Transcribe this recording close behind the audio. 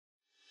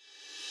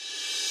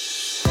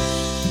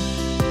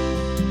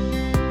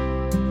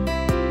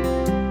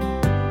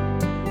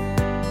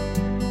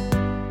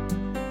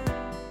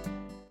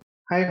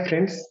Hi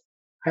friends,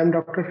 I am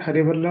Dr.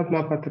 Harivallabh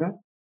Mahapatra,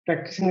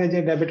 practicing as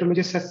a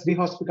diabetologist at Sri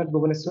Hospital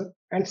Bhubaneswar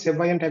and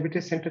Sevayan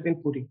Diabetes Center in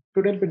Puri.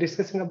 Today we'll be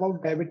discussing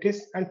about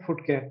diabetes and food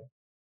care.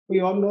 We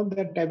all know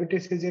that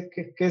diabetes is a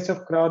case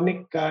of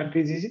chronic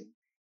disease,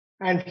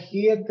 and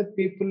here the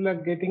people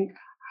are getting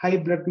high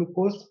blood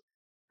glucose,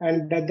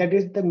 and that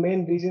is the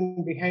main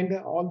reason behind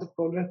all the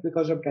problems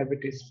because of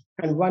diabetes.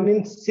 And 1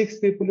 in 6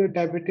 people with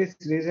diabetes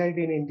reside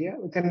in India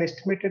with an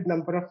estimated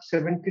number of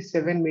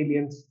 77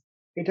 millions.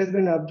 It has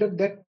been observed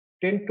that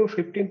 10 to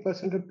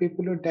 15% of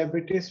people with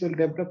diabetes will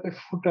develop a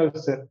foot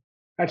ulcer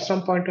at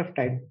some point of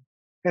time.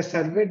 A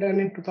survey done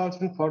in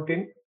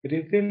 2014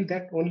 revealed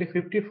that only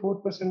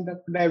 54% of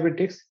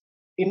diabetics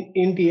in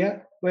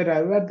India were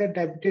aware that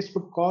diabetes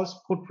could cause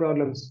foot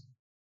problems,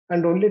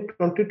 and only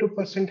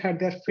 22% had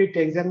their feet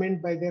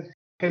examined by their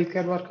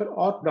healthcare worker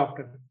or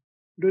doctor.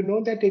 Do you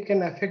know that it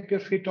can affect your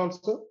feet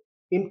also?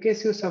 In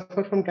case you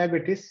suffer from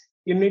diabetes,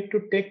 you need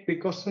to take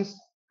precautions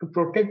to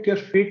protect your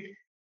feet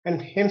and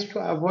hence to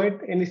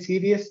avoid any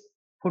serious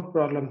foot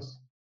problems.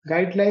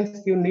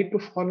 Guidelines you need to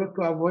follow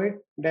to avoid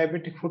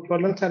diabetic foot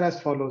problems are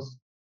as follows.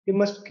 You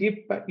must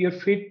keep your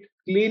feet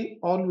clean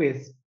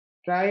always.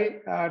 Try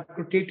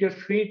to treat your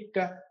feet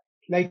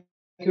like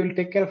you will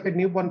take care of a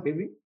newborn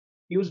baby.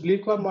 Use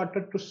lukewarm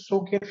water to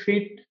soak your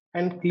feet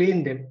and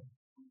clean them.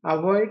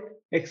 Avoid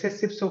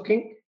excessive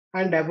soaking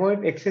and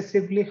avoid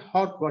excessively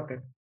hot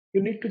water.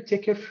 You need to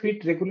check your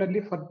feet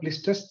regularly for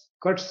blisters,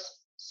 cuts,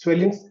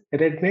 swellings,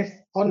 redness,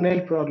 or nail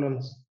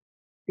problems.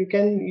 You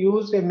can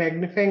use a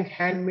magnifying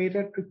hand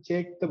mirror to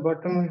check the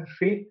bottom of your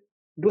feet.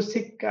 Do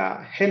seek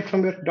help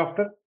from your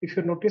doctor if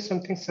you notice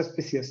something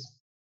suspicious.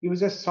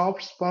 Use a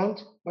soft sponge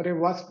or a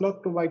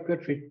washcloth to wipe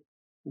your feet.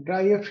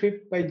 Dry your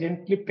feet by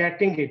gently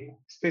patting it,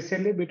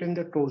 especially between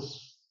the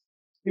toes.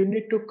 You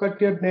need to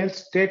cut your nails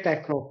straight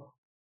across.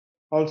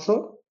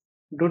 Also,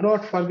 do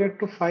not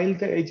forget to file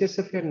the edges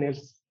of your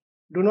nails.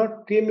 Do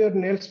not trim your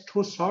nails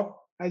too short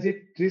as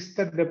it risks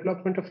the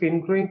development of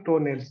ingrowing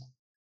toenails.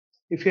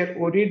 If you are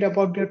worried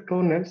about your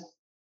toenails,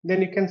 then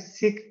you can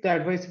seek the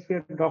advice of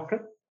your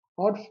doctor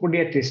or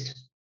podiatrist.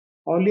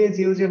 Always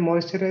use a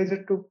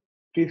moisturizer to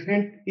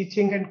prevent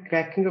itching and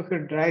cracking of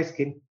your dry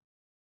skin.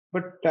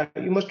 But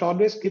you must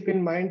always keep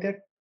in mind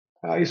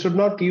that you should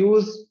not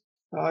use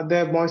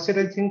the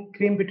moisturizing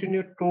cream between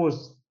your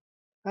toes,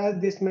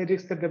 as this may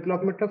risk the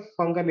development of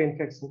fungal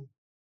infection.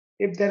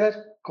 If there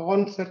are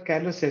corns or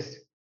calluses,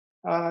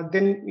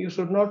 then you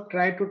should not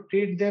try to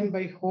treat them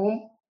by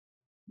home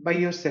by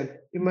yourself.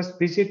 You must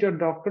visit your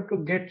doctor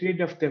to get rid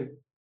of them.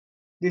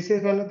 This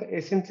is one of the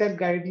essential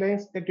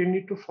guidelines that you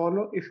need to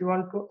follow if you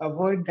want to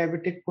avoid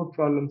diabetic foot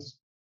problems.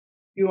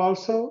 You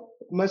also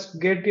must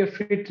get your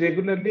feet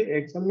regularly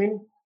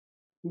examined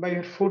by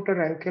your foot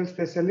or ankle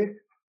specialist.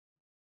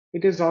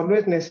 It is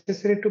always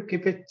necessary to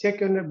keep a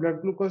check on your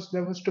blood glucose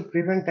levels to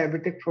prevent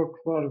diabetic foot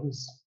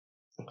problems.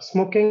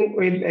 Smoking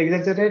will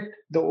exaggerate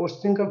the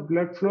wasting of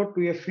blood flow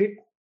to your feet.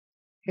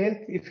 Hence,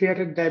 if you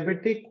are a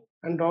diabetic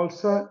and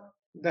also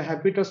the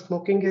habit of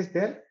smoking is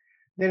there,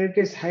 then it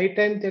is high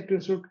time that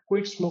you should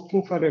quit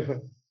smoking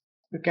forever.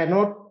 You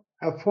cannot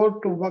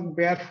afford to walk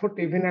barefoot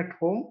even at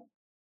home.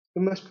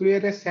 You must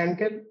wear a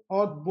sandal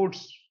or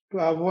boots to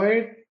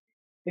avoid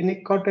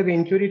any cut or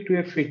injury to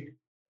your feet.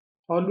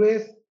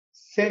 Always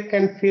check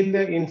and feel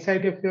the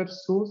inside of your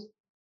shoes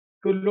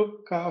to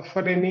look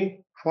for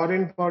any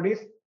foreign bodies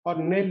or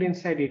nail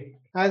inside it,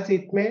 as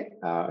it may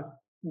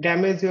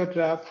damage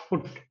your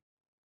foot.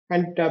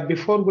 And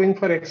before going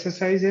for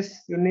exercises,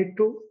 you need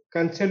to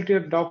consult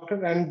your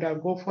doctor and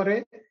go for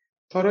a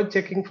thorough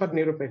checking for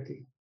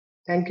neuropathy.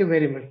 Thank you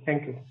very much.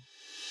 Thank you.